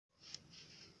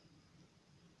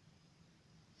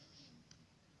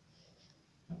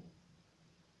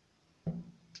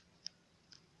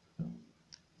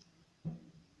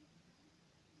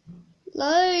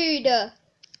Load.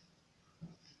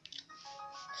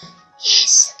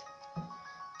 Yes.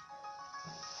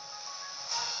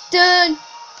 Dun.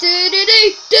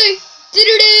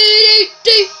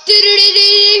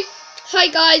 Hi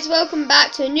guys, welcome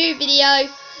back to a new video.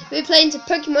 We're playing some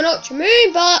Pokemon Ultra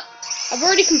Moon, but I've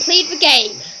already completed the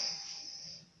game.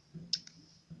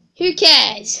 Who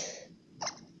cares?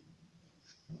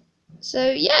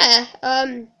 So yeah,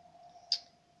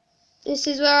 this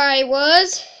is where I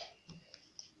was.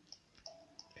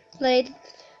 Played.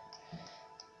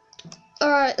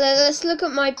 Alright, let's look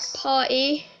at my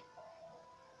party.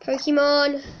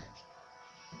 Pokemon.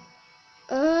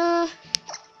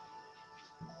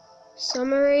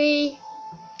 Summary.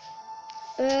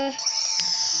 I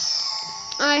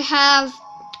have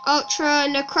Ultra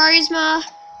Necrozma.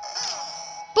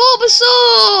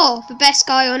 Bulbasaur! The best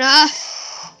guy on earth.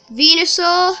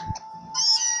 Venusaur.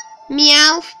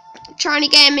 Meowth. Trying to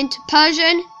get him into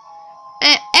Persian.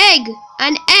 Egg.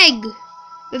 An egg.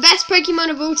 The best Pokemon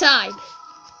of all time.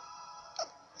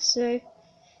 So,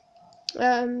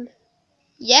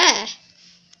 yeah.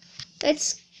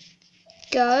 Let's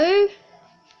go.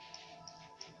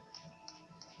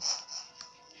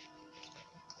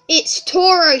 It's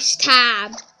Tauros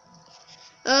time.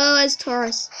 Oh, there's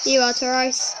Tauros. You are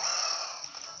Tauros.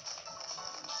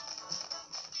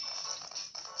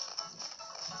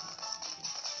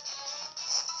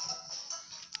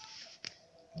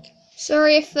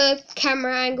 Sorry if the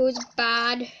camera angle is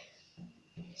bad.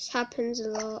 This happens a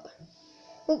lot.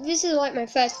 Well, this is like my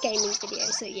first gaming video,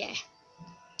 so yeah.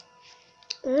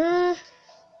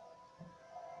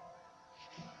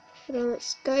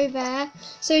 Let's go there.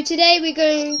 So today we're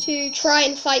going to try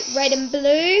and fight Red and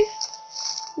Blue.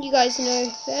 You guys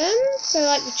know them. They're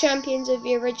like the champions of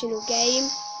the original game.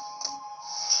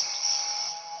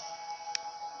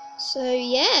 So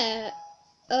yeah.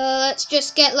 Let's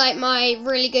just get like my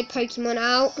really good Pokemon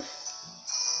out.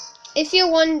 If you're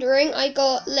wondering, I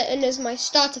got Litten as my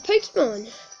starter Pokemon.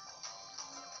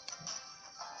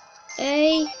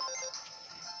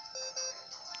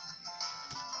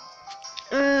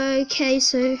 Okay,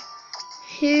 so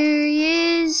here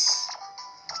he is.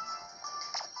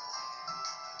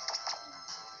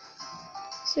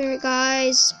 So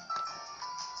guys,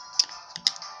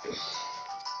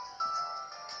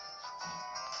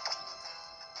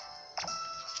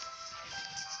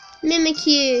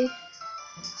 Mimikyu.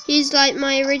 He's like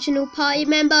my original party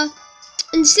member.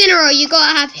 Incineroar, you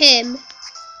gotta have him.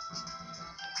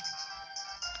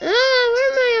 Where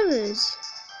are my others?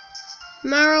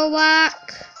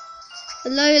 Marowak,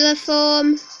 Alola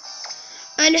form,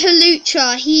 and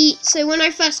Hawlucha. So when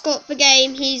I first got the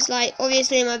game, he's like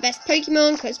obviously my best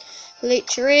Pokemon because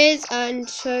Hawlucha is, and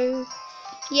so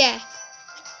yeah.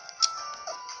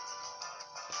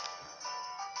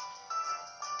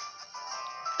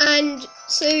 And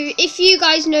so if you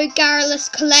guys know Garrulous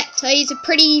Collector, he's a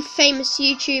pretty famous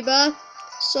YouTuber,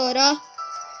 sorta.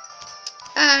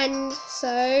 And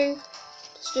so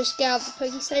let's just get out of the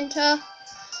Poké Center.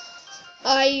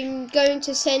 I'm going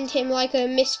to send him like a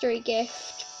mystery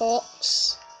gift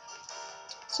box.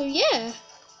 So yeah.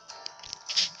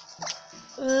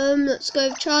 Let's go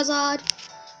with Charizard.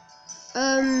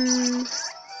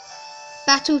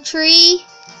 Battle Tree.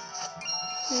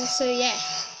 And so yeah.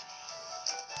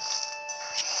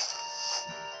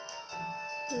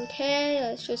 Okay,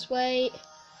 let's just wait.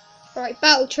 Alright,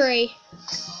 Battle Tree.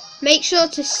 Make sure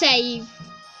to save.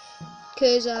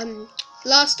 Because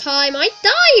last time I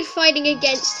died fighting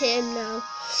against him now.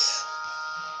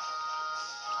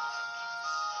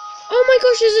 Oh my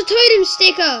gosh, there's a totem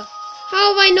sticker!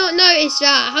 How have I not noticed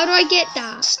that? How do I get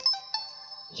that?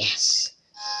 Yes.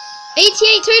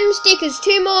 88 totem stickers,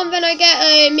 2 more and then I get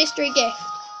a mystery gift.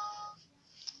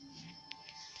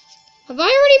 Have I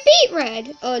already beat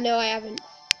Red? Oh no, I haven't.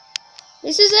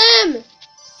 This is them!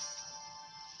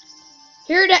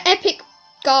 Here are the epic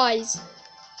guys.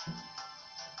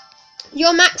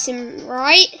 You're Maxim,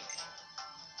 right?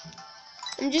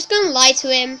 I'm just gonna lie to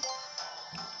him.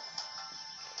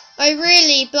 Oh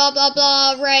really, blah blah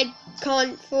blah, Red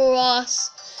can't fool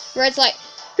us. Red's like,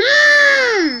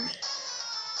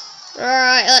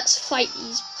 Alright, let's fight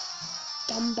these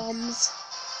dumb bums.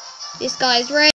 This guy's Red.